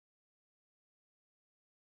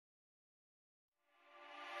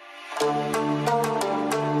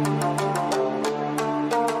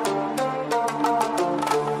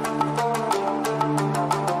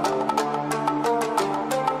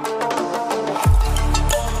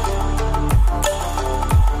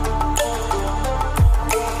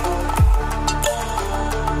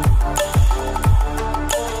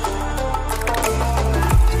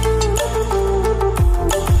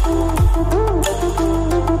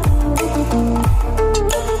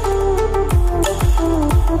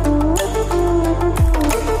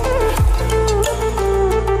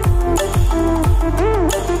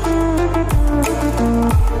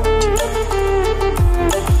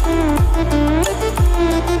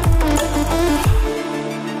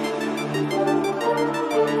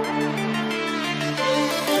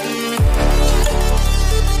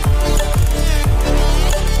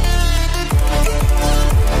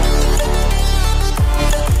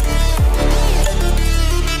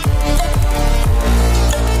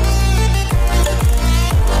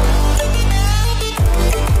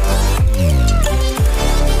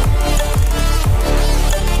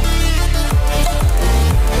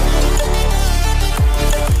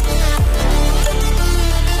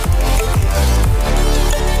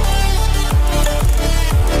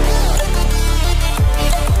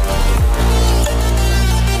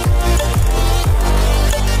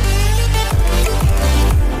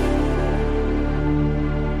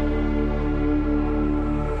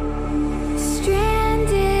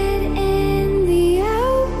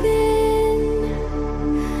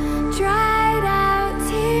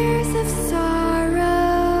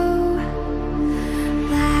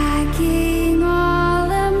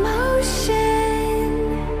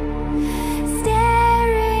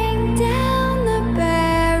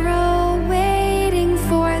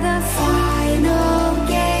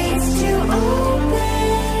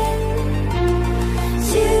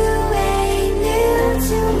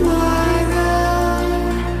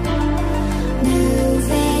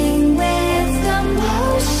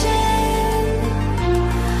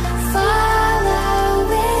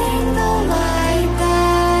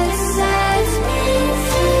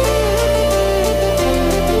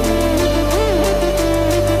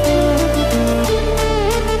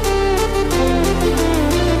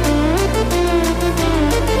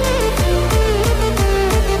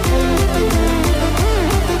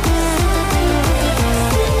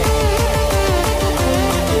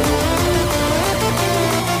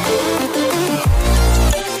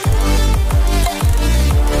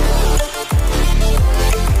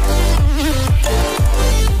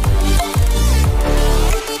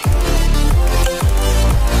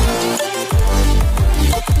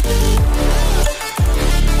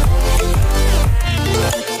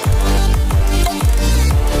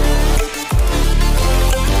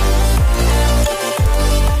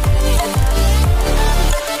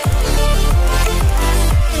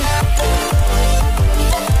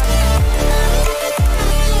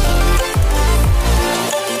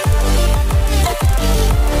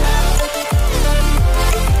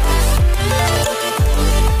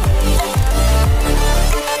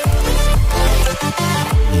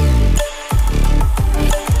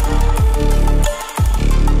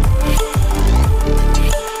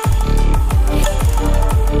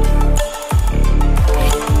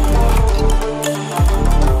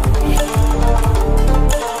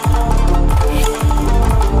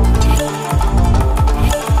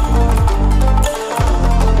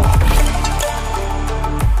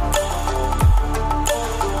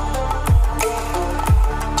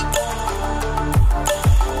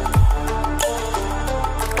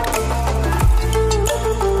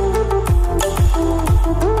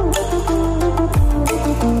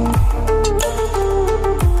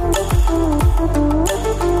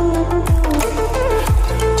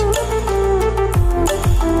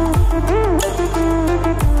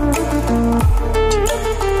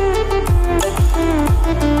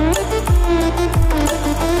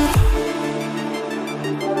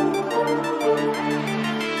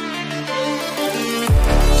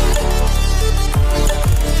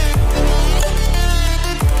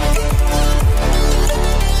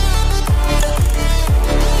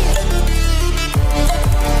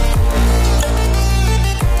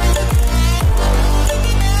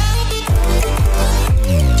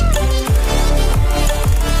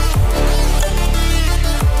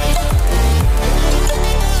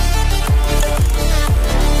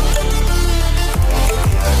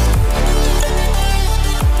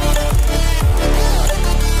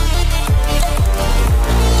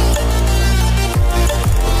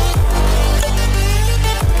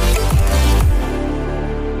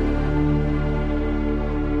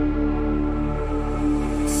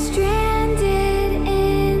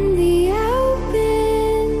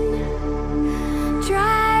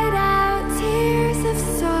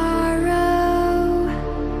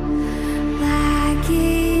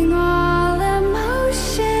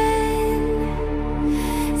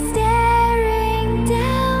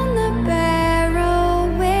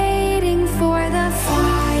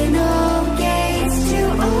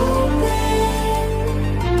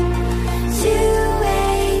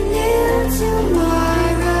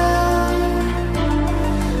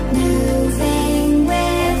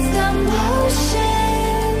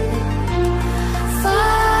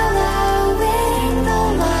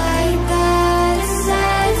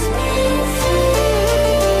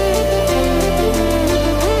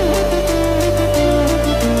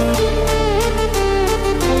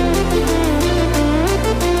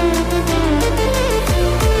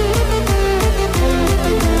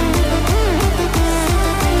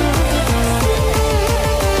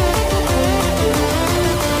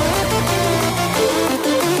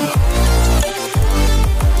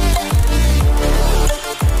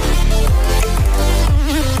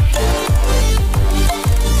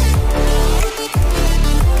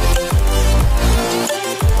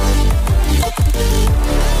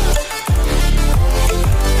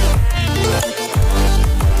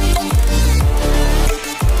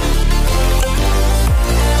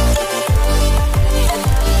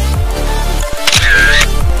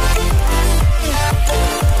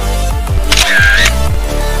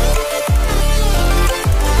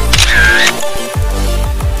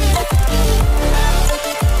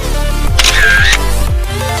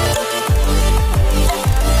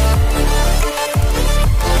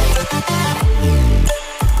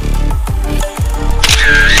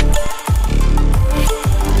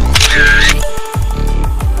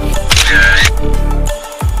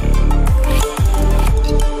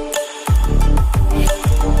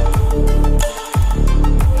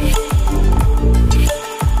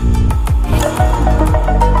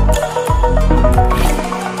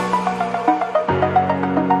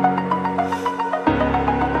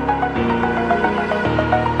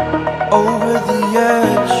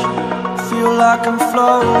like I'm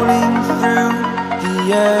floating through the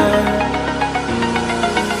air.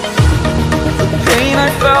 The pain I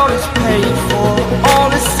felt is paid for, all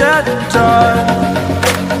is said and done.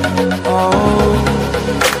 Oh,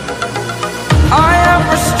 I am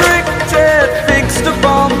restricted, fixed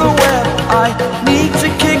upon the web. I need to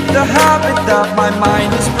kick the habit that my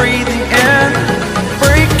mind is breathing in.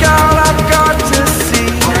 Break out, I've got to see.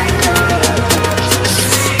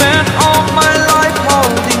 Spent all my life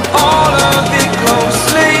holding all of it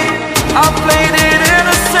closely. I played it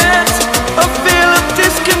innocent, a feel of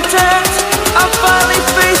discontent. I'm finally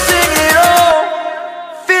facing it all,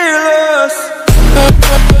 fearless.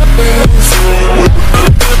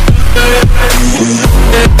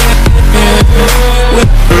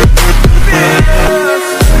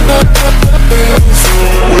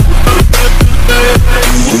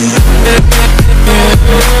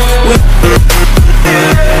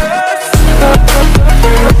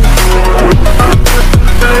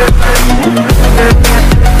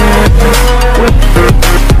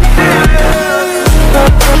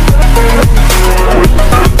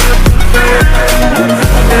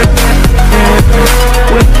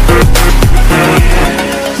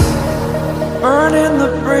 Burning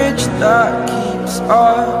the bridge that keeps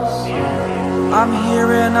us. I'm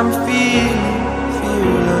here and I'm feeling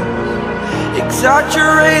fearless.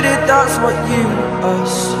 Exaggerated, that's what you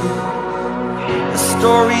assume. The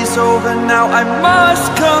story's over now, I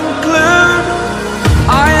must conclude.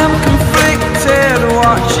 I am conflicted,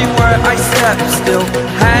 watching where I step still,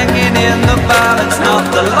 hanging in the balance. Not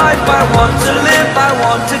the life I want to live, I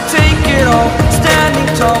want to take it all. Standing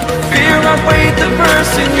tall, fear outweighed the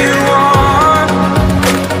person you are.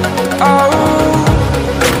 Oh,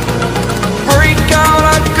 break out,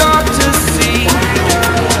 I've got to see.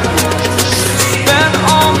 Spent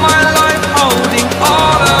all my life holding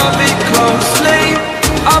all of it closely.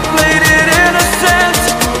 I played it innocent,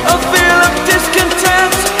 a feel of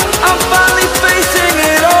discontent. I'm finally facing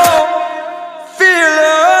it all,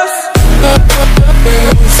 fearless.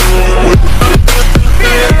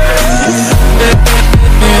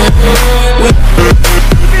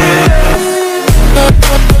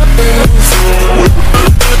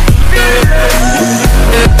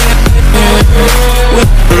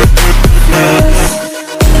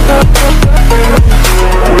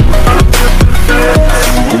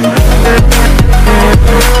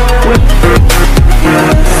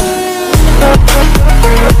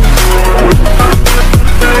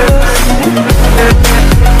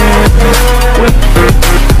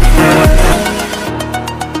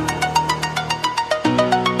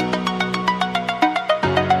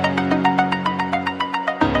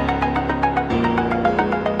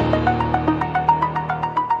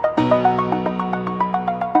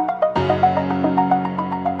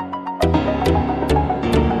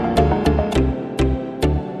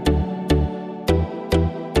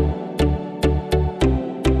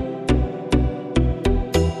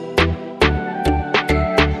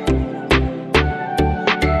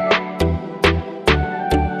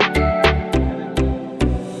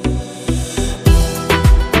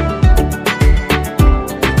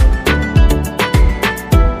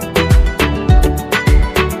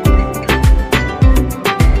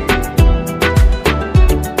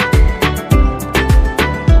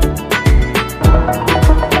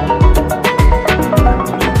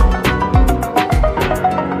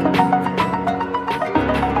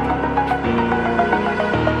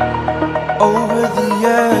 Over the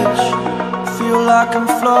edge, feel like I'm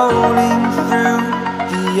floating through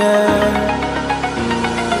the air.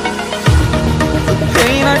 The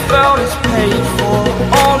pain I felt is paid for,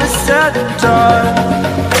 all is said and done.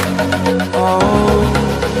 Oh,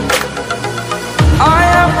 I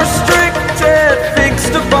am restricted,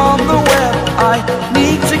 fixed upon the web. I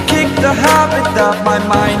need to kick the habit that my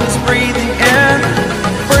mind is breathing in.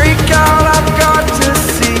 Break out, I've got to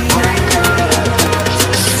see.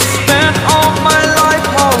 Spent all my life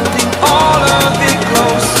holding all of it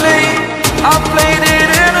closely. I played it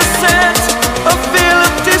innocent, a feel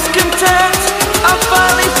of discontent. I'm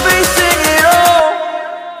finally facing it all,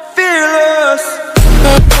 fearless.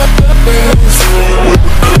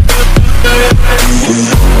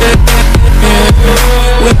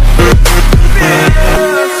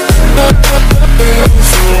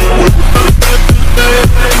 Fearless.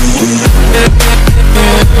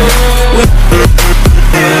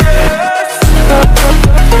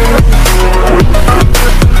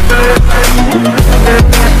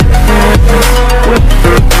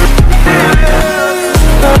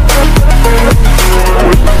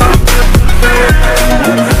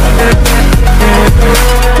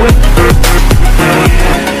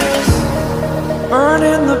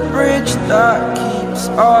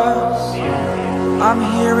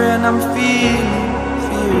 when I'm feeling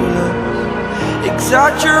fearless.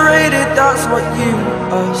 Exaggerated, that's what you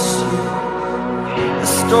assume. The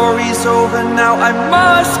story's over now, I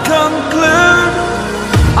must conclude.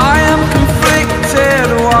 I am conflicted,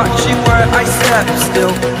 watching where I step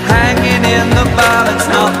still, hanging in the balance.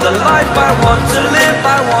 Not the life I want to live,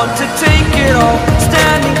 I want to take it all.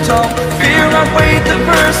 Standing tall, fear I weighed the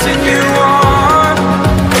person you